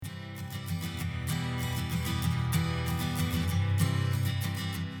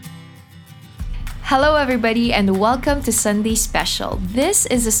Hello, everybody, and welcome to Sunday Special. This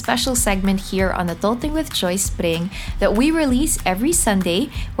is a special segment here on Adulting with Joy Spring that we release every Sunday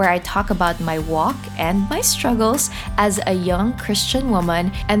where I talk about my walk and my struggles as a young Christian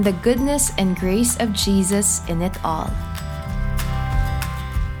woman and the goodness and grace of Jesus in it all.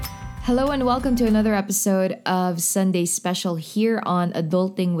 Hello, and welcome to another episode of Sunday Special here on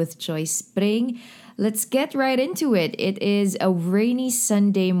Adulting with Joy Spring. Let's get right into it. It is a rainy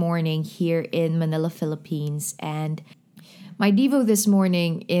Sunday morning here in Manila, Philippines, and my Devo this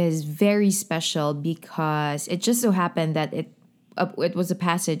morning is very special because it just so happened that it was a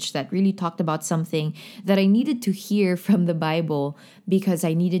passage that really talked about something that I needed to hear from the Bible because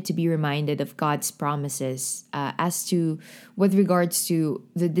I needed to be reminded of God's promises with regards to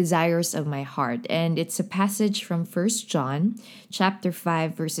the desires of my heart. And it's a passage from 1 John chapter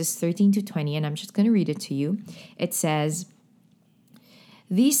 5 verses 13 to 20, and I'm just going to read it to you. It says,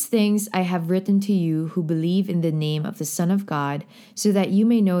 "These things I have written to you who believe in the name of the Son of God, so that you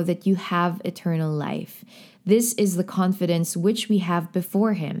may know that you have eternal life. This is the confidence which we have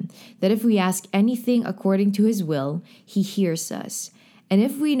before him, that if we ask anything according to his will, he hears us. And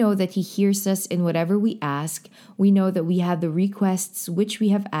if we know that he hears us in whatever we ask, we know that we have the requests which we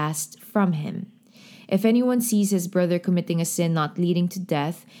have asked from him. If anyone sees his brother committing a sin not leading to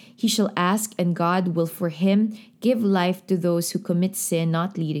death, he shall ask, and God will for him give life to those who commit sin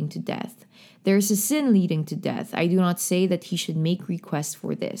not leading to death. There is a sin leading to death. I do not say that he should make request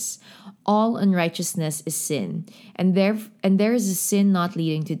for this. All unrighteousness is sin, and there is a sin not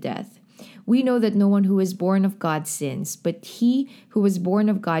leading to death. We know that no one who is born of God sins, but he who is born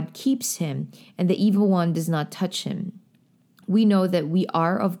of God keeps him, and the evil one does not touch him. We know that we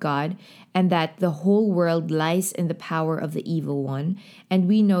are of God, and that the whole world lies in the power of the evil one. And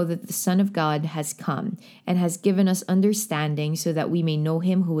we know that the Son of God has come and has given us understanding so that we may know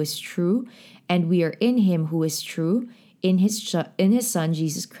him who is true, and we are in him who is true, in his Son,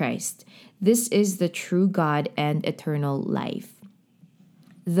 Jesus Christ. This is the true God and eternal life."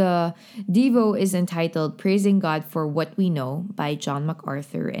 The Devo is entitled Praising God for What We Know by John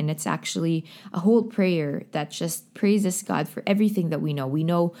MacArthur, and it's actually a whole prayer that just praises God for everything that we know. We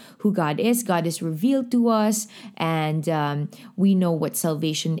know who God is revealed to us, and we know what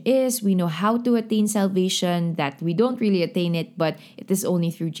salvation is. We know how to attain salvation, that we don't really attain it, but it is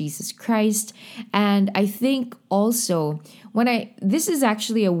only through Jesus Christ. And I think also, this is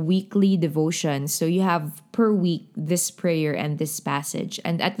actually a weekly devotion, so you have per week this prayer and this passage.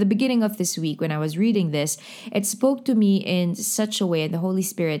 And at the beginning of this week, when I was reading this, it spoke to me in such a way, and the Holy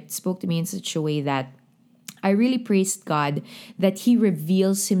Spirit spoke to me in such a way that I really praised God that he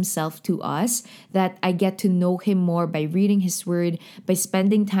reveals himself to us, that I get to know him more by reading his word, by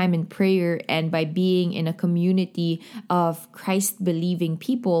spending time in prayer, and by being in a community of Christ-believing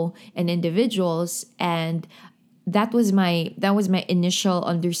people and individuals. And that was my initial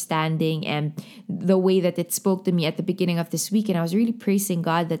understanding and the way that it spoke to me at the beginning of this week. And I was really praising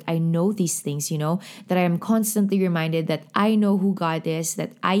God that I know these things, that I am constantly reminded that I know who God is,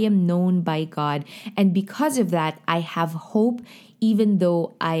 that I am known by God. And because of that, I have hope, even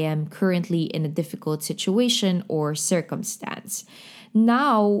though I am currently in a difficult situation or circumstance.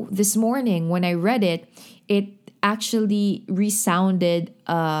 Now, this morning, when I read it, it actually resounded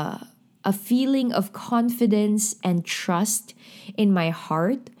a feeling of confidence and trust in my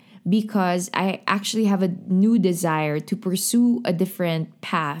heart, because I actually have a new desire to pursue a different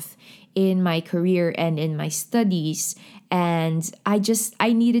path in my career and in my studies. And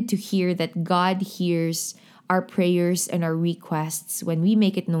I needed to hear that God hears our prayers and our requests when we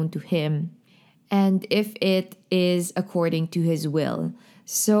make it known to him, and if it is according to his will.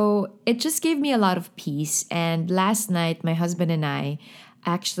 So it just gave me a lot of peace. And last night, my husband and I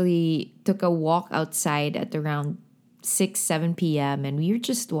actually took a walk outside at around 6-7 p.m. and we were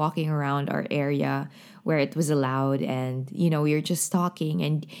just walking around our area where it was allowed, and we were just talking,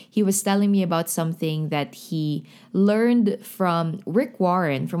 and he was telling me about something that he learned from Rick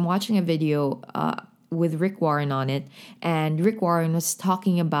Warren, from watching a video with Rick Warren on it. And Rick Warren was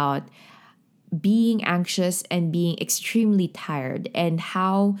talking about being anxious and being extremely tired, and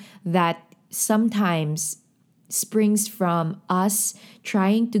how that sometimes springs from us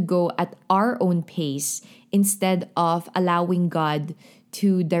trying to go at our own pace instead of allowing God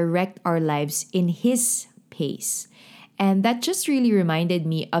to direct our lives in his pace. And that just really reminded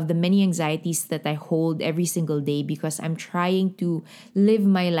me of the many anxieties that I hold every single day, because I'm trying to live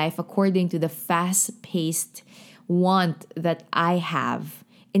my life according to the fast-paced want that I have,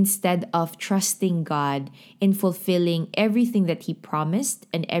 instead of trusting God in fulfilling everything that he promised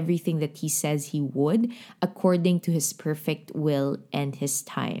and everything that he says he would, according to his perfect will and his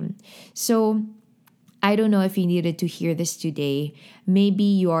time. So I don't know if you needed to hear this today. Maybe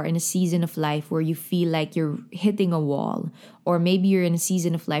you are in a season of life where you feel like you're hitting a wall, or maybe you're in a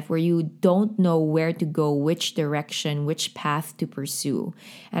season of life where you don't know where to go, which direction, which path to pursue.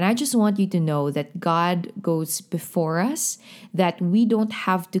 And I just want you to know that God goes before us, that we don't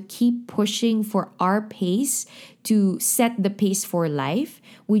have to keep pushing for our pace to set the pace for life.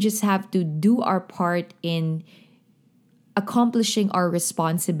 We just have to do our part in accomplishing our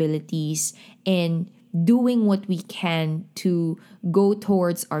responsibilities and doing what we can to go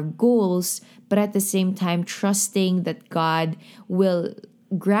towards our goals, but at the same time, trusting that God will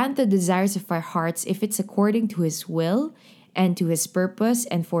grant the desires of our hearts if it's according to His will and to His purpose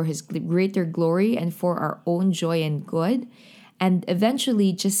and for His greater glory and for our own joy and good. And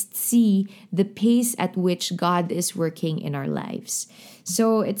eventually, just see the pace at which God is working in our lives.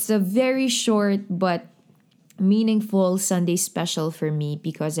 So it's a very short but meaningful Sunday special for me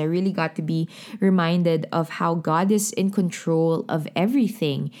because I really got to be reminded of how God is in control of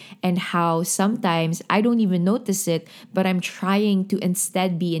everything and how sometimes I don't even notice it, but I'm trying to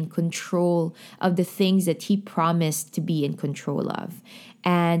instead be in control of the things that He promised to be in control of.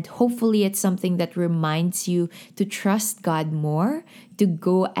 And hopefully, it's something that reminds you to trust God more, to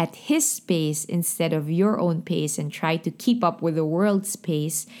go at His pace instead of your own pace and try to keep up with the world's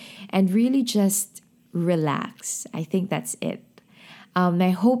pace, and really just relax. I think that's it. I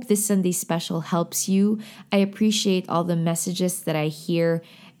hope this Sunday special helps you. I appreciate all the messages that I hear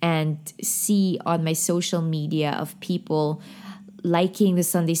and see on my social media of people liking the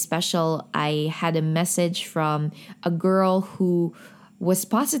Sunday special. I had a message from a girl who was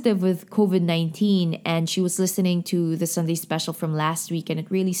positive with COVID-19 and she was listening to the Sunday special from last week and it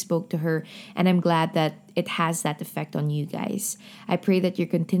really spoke to her. And I'm glad that it has that effect on you guys. I pray that you're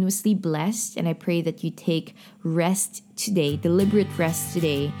continuously blessed and I pray that you take rest today, deliberate rest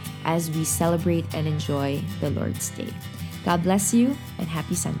today as we celebrate and enjoy the Lord's Day. God bless you and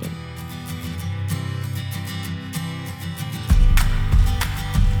happy Sunday.